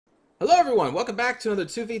Hello everyone, welcome back to another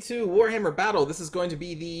 2v2 Warhammer battle. This is going to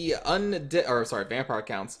be the vampire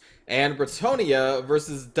counts and Bretonia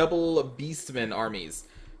versus double beastmen armies.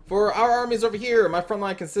 For our armies over here, my front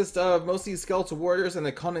line consists of mostly skeletal warriors and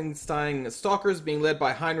the Konigstein stalkers being led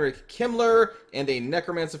by Heinrich Kimmler and a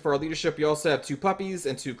necromancer for our leadership. We also have two puppies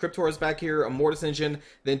and two cryptors back here, a mortis engine,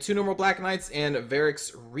 then two normal black knights and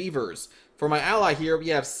Varric's reavers. For my ally here, we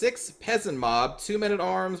have 6 peasant mob, 2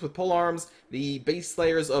 men-at-arms with polearms, the base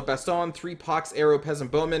slayers of Baston, 3 pox arrow peasant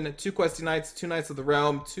bowmen, 2 questy knights, 2 knights of the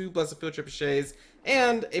realm, 2 blessed field trebuchets,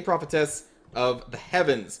 and a prophetess of the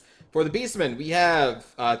heavens. For the beastmen, we have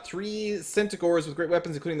 3 centigores with great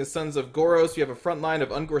weapons, including the sons of Goros. We have a front line of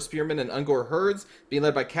Ungor spearmen and Ungor herds, being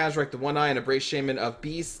led by Kazrak the One-Eye and a brave shaman of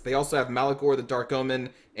beasts. They also have Malagor the Dark Omen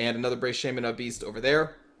and another brave shaman of beast over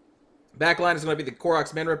there. Backline is going to be the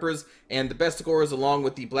Koroks Man-Rippers and the Bestigors along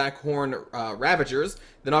with the Blackhorn Ravagers.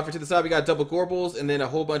 Then off to the side we got double Gorbals and then a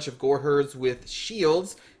whole bunch of Gore Herds with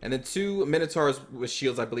shields. And then 2 Minotaurs with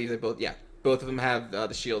shields, I believe they both, yeah, both of them have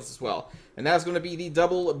the shields as well. And that's going to be the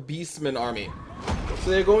double Beastmen army. So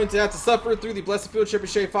they're going to have to suffer through the Blessed Field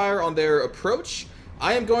Trebuchet fire on their approach.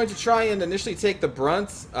 I am going to try and initially take the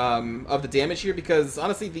brunt of the damage here because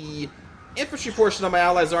honestly the infantry portion of my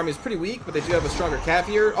allies' army is pretty weak, but they do have a stronger cav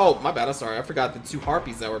here. Oh, my bad, I'm sorry. I forgot the 2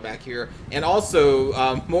 harpies that were back here. And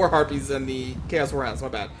also, more harpies than the Chaos Warhounds. My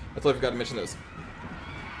bad. I totally forgot to mention those.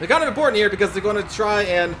 They're kind of important here because they're going to try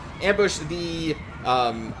and ambush the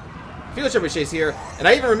field trebuchets here. And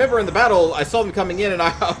I even remember in the battle, I saw them coming in and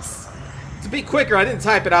I was... To be quicker, I didn't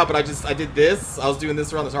type it out, but I did this. I was doing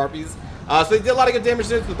this around the harpies. So they did a lot of good damage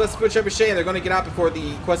to the Blessed Field Trebuchet, and they're going to get out before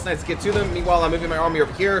the Quest Knights get to them. Meanwhile, I'm moving my army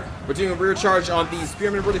over here. We're doing a rear charge on the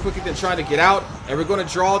Spearmen really quickly, then trying to get out. And we're going to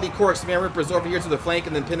draw the Koroks Man-Rippers over here to the flank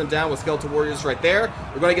and then pin them down with Skeletal Warriors right there.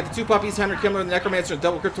 We're going to get the 2 puppies, Heinrich Kimmler and the Necromancer, and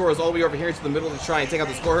double Cryptors all the way over here to the middle to try and take out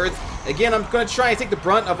the Score Herds. Again, I'm going to try and take the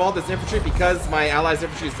brunt of all this infantry because my allies'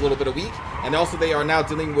 infantry is a little bit weak. And also, they are now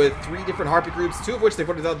dealing with 3 different Harpy groups, 2 of which they've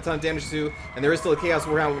put a ton of damage to. And there is still a Chaos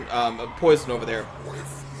Warhound poison over there.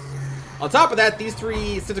 On top of that, these 3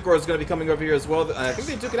 Centigores are going to be coming over here as well. I think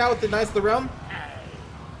they took it out with the Knights of the Realm.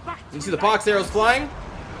 You can see the pox arrows flying.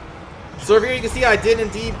 So over here you can see I did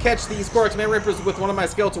indeed catch these Koroks Man-Rippers with one of my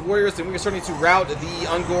Skeletal Warriors, and we are starting to rout the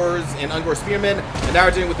Ungors and Ungor Spearmen. And now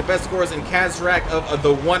we're dealing with the Bestigors and Kazrak of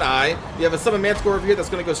the One-Eye. We have a Summon Manticore over here that's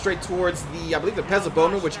going to go straight towards the, I believe, the Peasant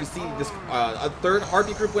Bowman, which you can see this a 3rd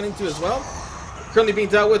Harpy group went into as well. Currently being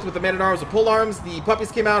dealt with the men-at-arms with polearms. The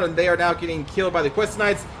puppies came out and they are now getting killed by the Quest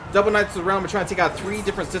Knights. Double Knights of the Realm are trying to take out 3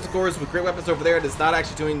 different Centigores with great weapons over there. It is not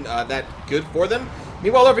actually doing that good for them.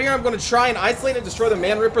 Meanwhile, over here, I'm going to try and isolate and destroy the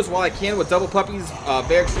Man-Rippers while I can with double puppies,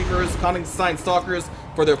 Varric's reavers, Konigstein stalkers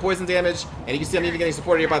for their poison damage. And you can see I'm even getting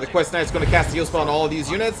supported here by the Quest Knights. Going to cast a heal spell on all of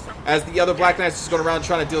these units as the other Black Knights just going around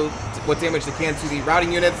trying to deal what damage they can to the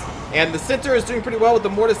routing units. And the center is doing pretty well with the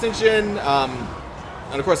Mortis Engine.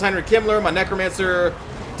 And of course, Heinrich Kimmler, my Necromancer,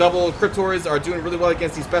 double Cryptors are doing really well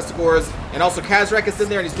against these Bestigors. And also Kazrak is in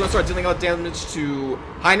there and he's going to start dealing a lot of damage to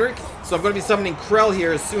Heinrich. So I'm going to be summoning Krell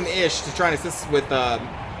here soon-ish to try and assist with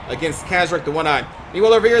against Kazrak the One-Eye.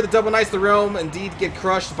 Meanwhile, over here, the double Knights of the Realm indeed get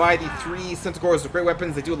crushed by the 3 Centigores with great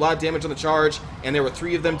weapons. They do a lot of damage on the charge, and there were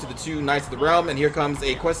 3 of them to the 2 Knights of the Realm. And here comes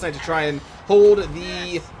a Quest Knight to try and hold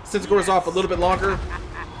the Centigores off a little bit longer.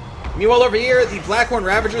 Meanwhile, over here, the Blackhorn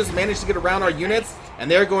Ravagers managed to get around our units, and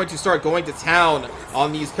they're going to start going to town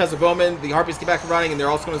on these Peasant Bowmen. The Harpies get back from running, and they're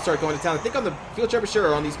also going to start going to town. I think on the Field Trebuchet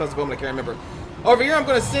or on these Peasant Bowmen, I can't remember. Over here, I'm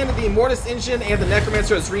going to send the Mortis Engine and the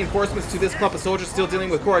Necromancer as reinforcements to this clump of soldiers still dealing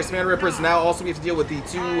with Koroks Man-Rippers. Now also we have to deal with the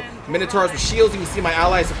 2 Minotaurs with shields. You can see my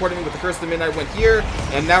allies supporting me with the Curse of the Midnight went here,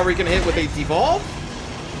 and now we're going to hit with a Devolve?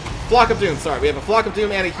 Flock of Doom, sorry. We have a Flock of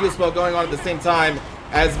Doom and a heal spell going on at the same time,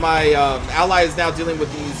 as my ally is now dealing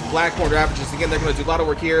with these Blackhorn Ravagers. Again, they're going to do a lot of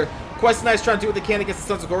work here. Quest Knights trying to do what they can against the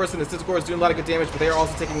Sons of Goros, and the Sons of Goros doing a lot of good damage, but they are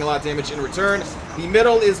also taking a lot of damage in return. The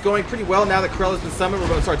middle is going pretty well now that Krell has been summoned. We're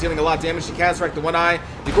going to start dealing a lot of damage to Kazrak the One-Eye.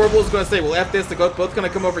 The Gorbals is going to say, well, F this. They're both going to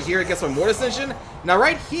come over here against my Mortis Engine. Now,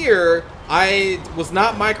 right here, I was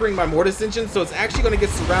not microing my Mortis Engine, so it's actually going to get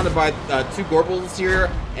surrounded by 2 Gorbals here,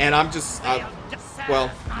 and I'm just, well,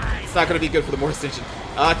 it's not going to be good for the Mortis Engine.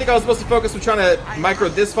 I think I was supposed to focus on trying to micro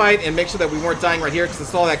this fight and make sure that we weren't dying right here because I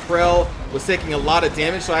saw that Krell was taking a lot of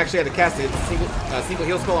damage, so I actually had to cast a single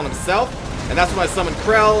heal spell on himself, and that's when I summoned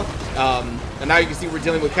Krell. And now you can see we're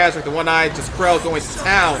dealing with Kazrak the One-Eye, just Krell going to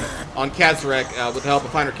town on Kazrak with the help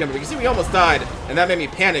of Heinrich Kimmler. You can see we almost died, and that made me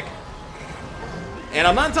panic. And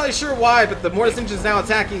I'm not entirely sure why, but the Mortis Engine is now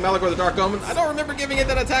attacking Malagor the Dark Omen. I don't remember giving it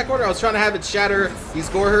that attack order. I was trying to have it shatter these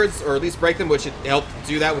Gore Herds, or at least break them, which it helped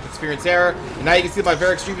do that with its Fear and Terror. And now you can see my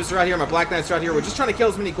Varix Reavers are out here, my Black Knights are out here. We're just trying to kill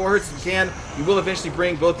as many Gore Herds as we can. We will eventually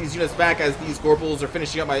bring both these units back as these Gorbals are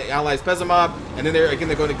finishing up my allies' Pezza Mob. And then they're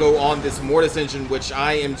going to go on this Mortis Engine, which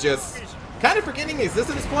I am just kind of forgetting exists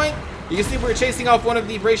at this point. You can see we're chasing off one of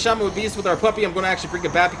the Brave Shaman with Beast with our puppy. I'm going to actually bring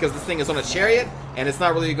it back because this thing is on a chariot, and it's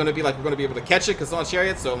not really going to be like we're going to be able to catch it because it's on a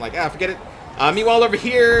chariot, so I'm like, forget it. Meanwhile, over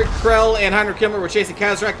here, Krell and Heinrich Himmler were chasing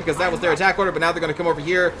Kazrak because that was their attack order, but now they're going to come over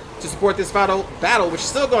here to support this battle, which is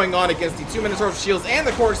still going on against the 2 Minotaurs with Shields and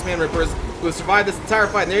the Korx Man Rippers, who have survived this entire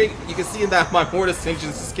fight. And there you can see that my Mortis Engine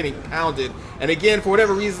is just getting pounded. And again, for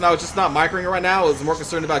whatever reason, I was just not microing it right now. I was more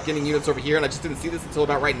concerned about getting units over here, and I just didn't see this until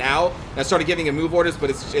about right now. And I started giving it move orders,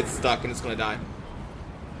 but it's stuck, and it's going to die.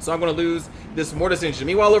 So I'm going to lose this Mortis Engine.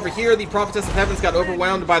 Meanwhile, over here, the Prophetess of Heavens got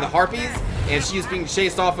overwhelmed by the Harpies, and she is being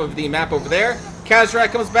chased off of the map over there. Kazrak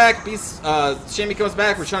comes back, Shami comes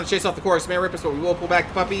back. We're trying to chase off the Korx Man Rippers, but we will pull back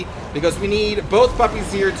the puppy because we need both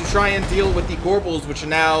puppies here to try and deal with the Gorbals, which are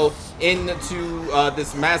now into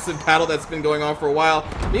this massive battle that's been going on for a while.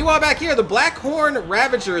 Meanwhile, back here, the Blackhorn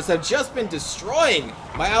Ravagers have just been destroying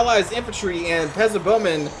my allies' infantry and Pezza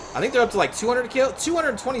Bowmen. I think they're up to like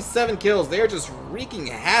 227 kills. They are just wreaking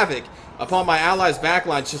havoc upon my allies'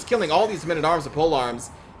 backlines, just killing all these men-at-arms and polearms.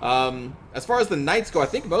 As far as the knights go, I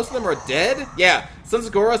think most of them are dead. Yeah, Sons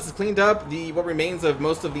of Goros has cleaned up what remains of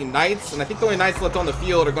most of the knights, and I think the only knights left on the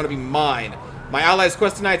field are going to be mine. My allies'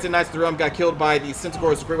 Questing Knights and Knights of the Realm got killed by the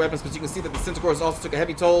Centaurs with great weapons, but you can see that the Centaurs also took a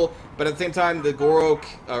heavy toll, but at the same time, the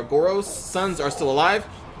Goros sons are still alive,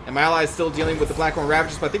 and my allies still dealing with the Blackhorn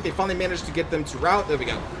Ravagers, but I think they finally managed to get them to rout. There we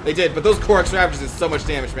go. They did, but those Korx Ravagers is so much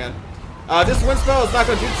damage, man. This wind spell is not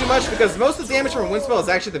going to do too much because most of the damage from a wind spell is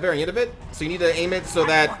actually at the very end of it. So you need to aim it so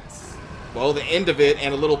that, well, the end of it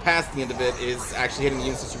and a little past the end of it is actually hitting the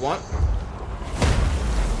units that you want.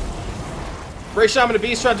 Brave Shaman and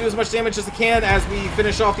Beast trying to do as much damage as it can as we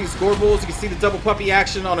finish off these Gorbals. You can see the double puppy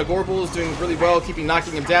action on a Gorbal is doing really well,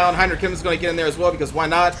 knocking him down. Heinrich Himmler is going to get in there as well because why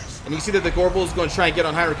not? And you see that the Gorbal is going to try and get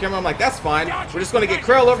on Heinrich Himmler. I'm like, that's fine. We're just going to get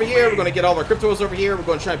Krell over here. We're going to get all of our Cryptos over here. We're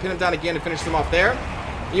going to try and pin him down again and finish them off there.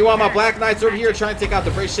 Meanwhile, my Black Knights over here trying to take out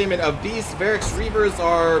the Brave Shaman of Beast. Varix Reavers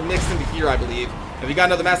are mixed into here, I believe. And we got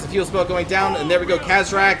another massive heal spell going down. And there we go,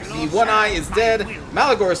 Kazrak. The One Eye is dead.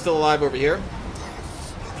 Malagor is still alive over here.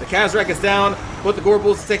 The Kazrak is down. Both the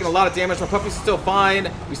Gorbals are taking a lot of damage. My puppies are still fine.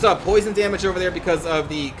 We still have poison damage over there because of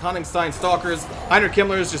the Konigstein Stalkers. Heinrich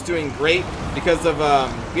Himmler is just doing great because of,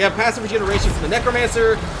 we have passive regeneration from the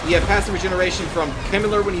Necromancer. We have passive regeneration from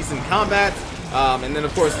Himmler when he's in combat. And then,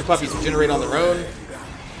 of course, the puppies regenerate on their own.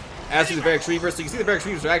 As do the Varix Reavers. So you can see the Varix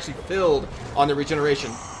Reavers are actually filled on their regeneration.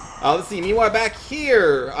 Let's see. Meanwhile, back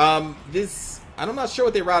here, I'm not sure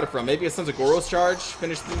what they routed from. Maybe a Sons of Goros charge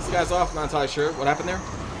finished these guys off. I'm not entirely sure what happened there.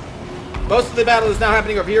 Most of the battle is now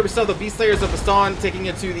happening over here. We still have the Beast Slayers of Baston taking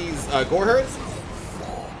into these Gore Herds.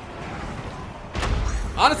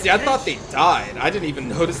 Honestly, I thought they died. I didn't even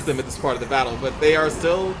notice them at this part of the battle, but they are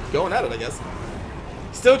still going at it, I guess.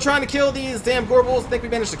 Still trying to kill these damn Gorbals. I think we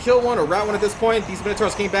managed to kill one or rout one at this point. These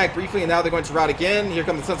Minotaurs came back briefly, and now they're going to rout again. Here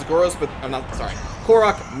come the Sons of Goros, but I'm not sorry,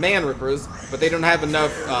 Korok Man Rippers, but they don't have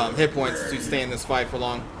enough hit points to stay in this fight for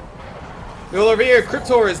long. Well, over here,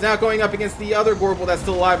 Cryptor is now going up against the other Gorbal that's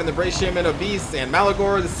still alive in the Brave Shaman of Beast and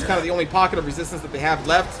Malagor. This is kind of the only pocket of resistance that they have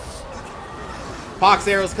left. Pox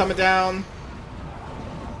arrows coming down.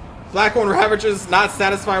 Blackhorn Ravagers not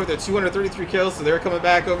satisfied with their 233 kills, so they're coming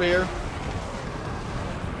back over here.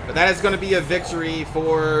 But that is going to be a victory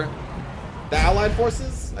for the Allied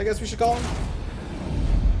forces, I guess we should call them.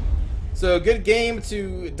 So, good game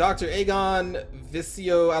to Dr. Aegon,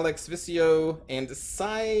 Vicio, Alex Vicio, and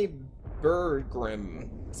Cybergrim.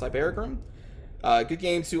 Good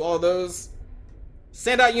game to all of those.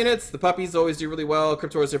 Standout units, the puppies always do really well.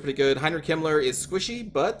 Cryptors are pretty good. Heinrich Himmler is squishy,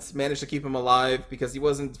 but managed to keep him alive because he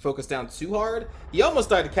wasn't focused down too hard. He almost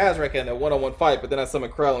died to Kazrak in a one-on-one fight, but then I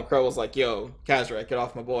summoned Krell, and Krell was like, yo, Kazrak, get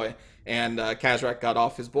off my boy. And Kazrak got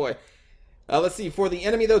off his boy. Let's see, for the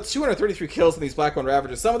enemy, though, 233 kills in these Blackhorn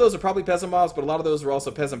Ravagers. Some of those are probably peasant mobs, but a lot of those are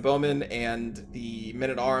also peasant bowmen and the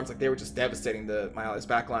men-at-arms. Like, they were just devastating my allies'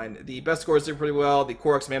 backline. The best scores did pretty well. The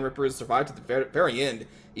Korx Man Rippers survived to the very end,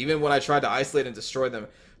 even when I tried to isolate and destroy them.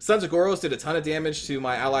 Sons of Goros did a ton of damage to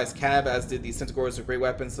my allies' Cav, as did the Centaurs with great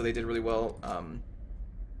weapons, so they did really well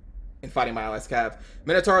in fighting my allies' Cav.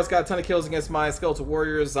 Minotaurs got a ton of kills against my Skeletal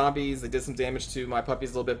Warriors, Zombies. They did some damage to my puppies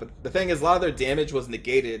a little bit, but the thing is, a lot of their damage was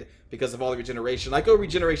negated because of all the regeneration. I go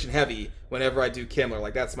regeneration heavy whenever I do Kimmler,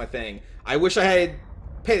 like that's my thing. I wish I had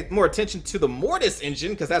pay more attention to the Mortis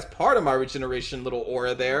engine, because that's part of my regeneration little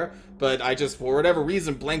aura there, but I just, for whatever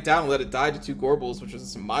reason, blanked out and let it die to 2 Gorbles, which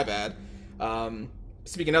was my bad.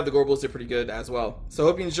 Speaking of, the Gorbles did pretty good as well. So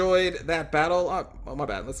hope you enjoyed that battle. Oh, my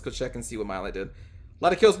bad. Let's go check and see what my ally did. A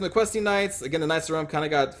lot of kills from the questing knights. Again, the Knights of Rome kind of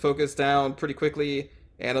got focused down pretty quickly,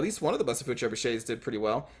 and at least one of the Busted Foot Trebuchets did pretty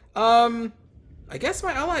well. I guess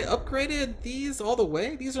my ally upgraded these all the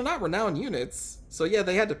way. These are not renowned units, so yeah,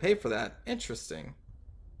 they had to pay for that. Interesting.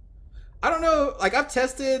 I don't know, like, I've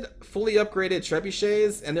tested fully upgraded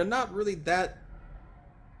trebuchets, and they're not really that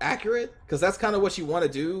accurate, because that's kind of what you want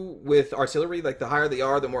to do with artillery. Like, the higher they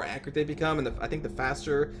are, the more accurate they become, and I think the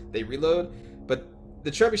faster they reload. But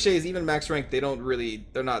the trebuchets, even max rank,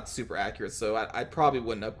 they're not super accurate, so I probably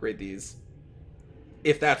wouldn't upgrade these.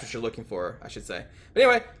 If that's what you're looking for, I should say. But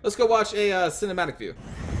anyway, let's go watch a cinematic view.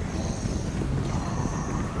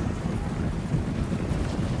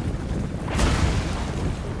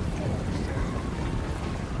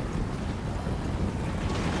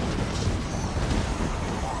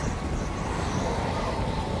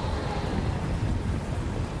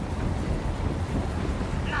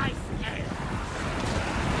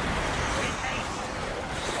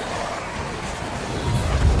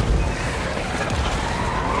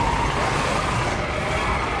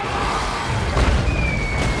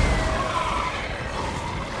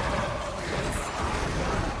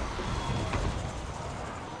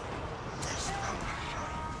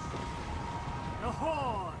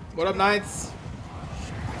 What up, Knights?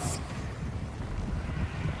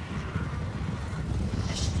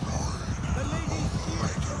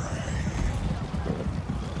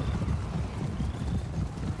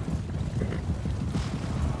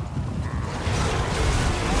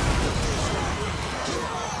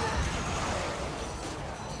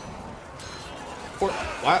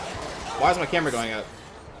 Why is my camera going up?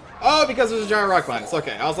 Oh, because there's a giant rock behind us.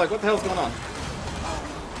 Okay, I was like, what the hell's going on?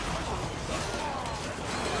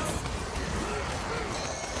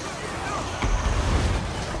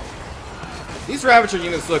 These Ravager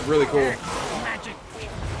units look really cool. Magic.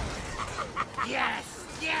 Yes,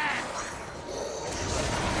 yes.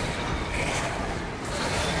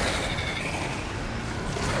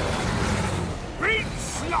 Great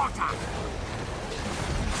slaughter.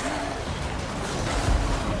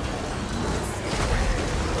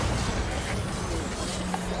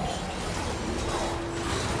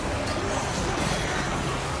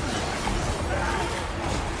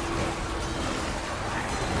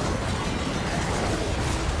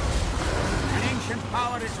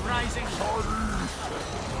 Power is rising.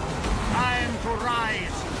 Time to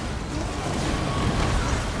rise.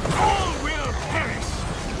 All will perish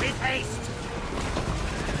with haste.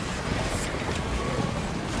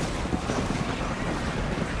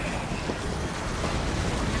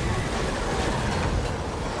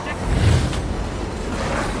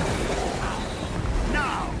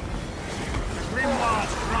 Now, the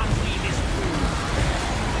grimoires grant me this boon.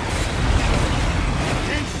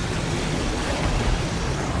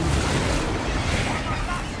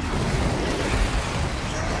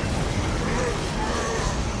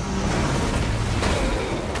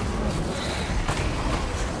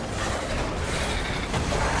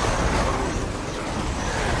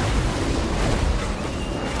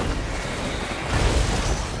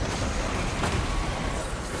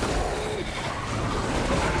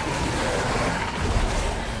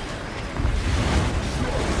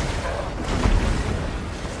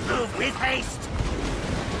 With haste!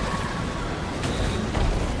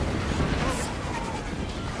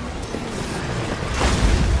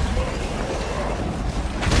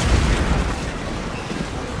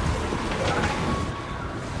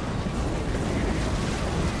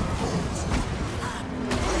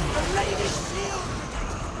 The lady's shield!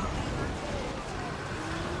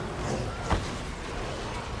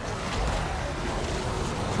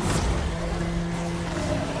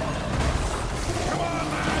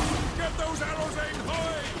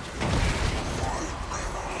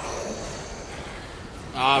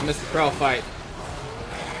 Ah, missed the Krell fight.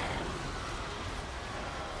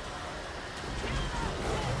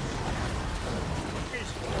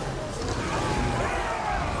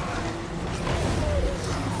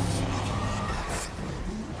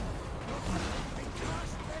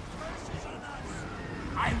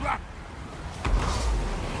 I run.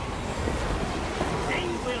 They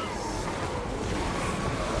will.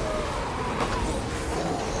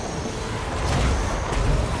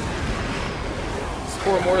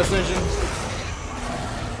 Poor Mortis engine.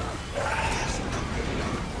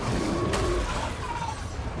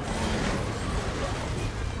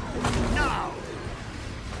 Now.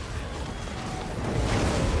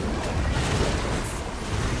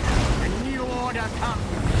 spider come.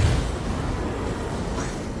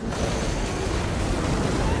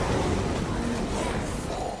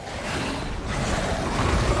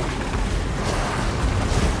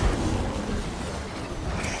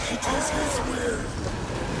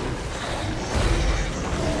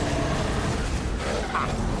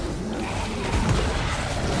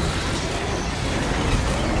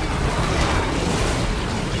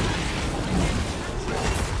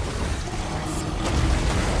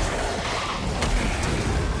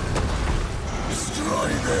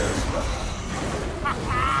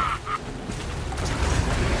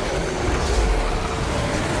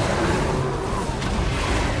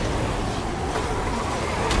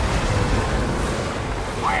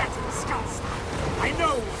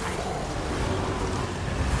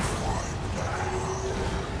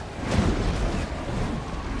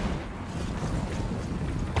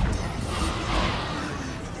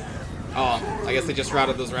 Oh, I guess they just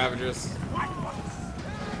routed those Ravagers.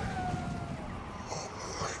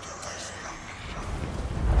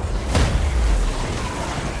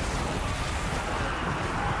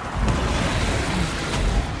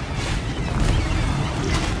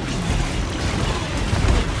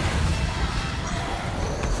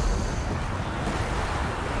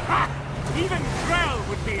 Even Krell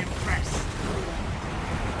would be impressed.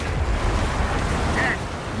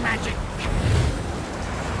 Death magic.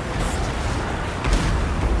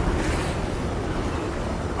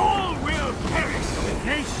 All will perish in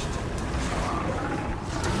haste.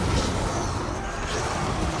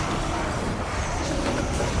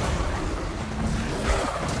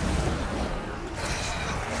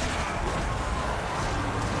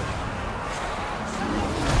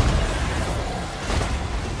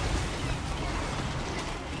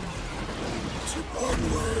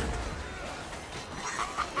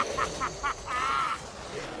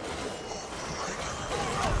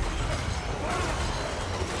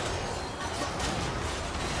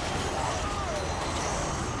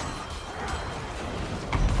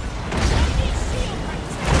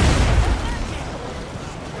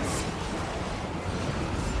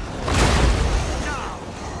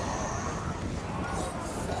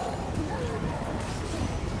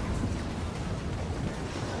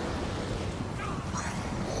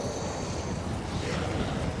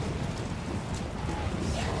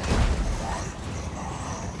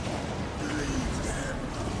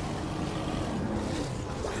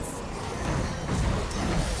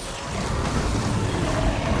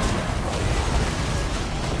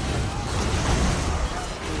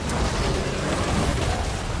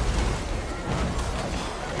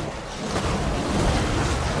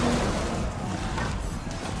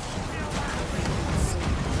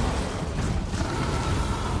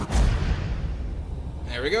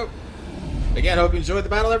 There we go. Again, hope you enjoyed the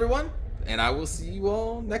battle, everyone, and I will see you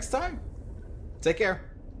all next time. Take care.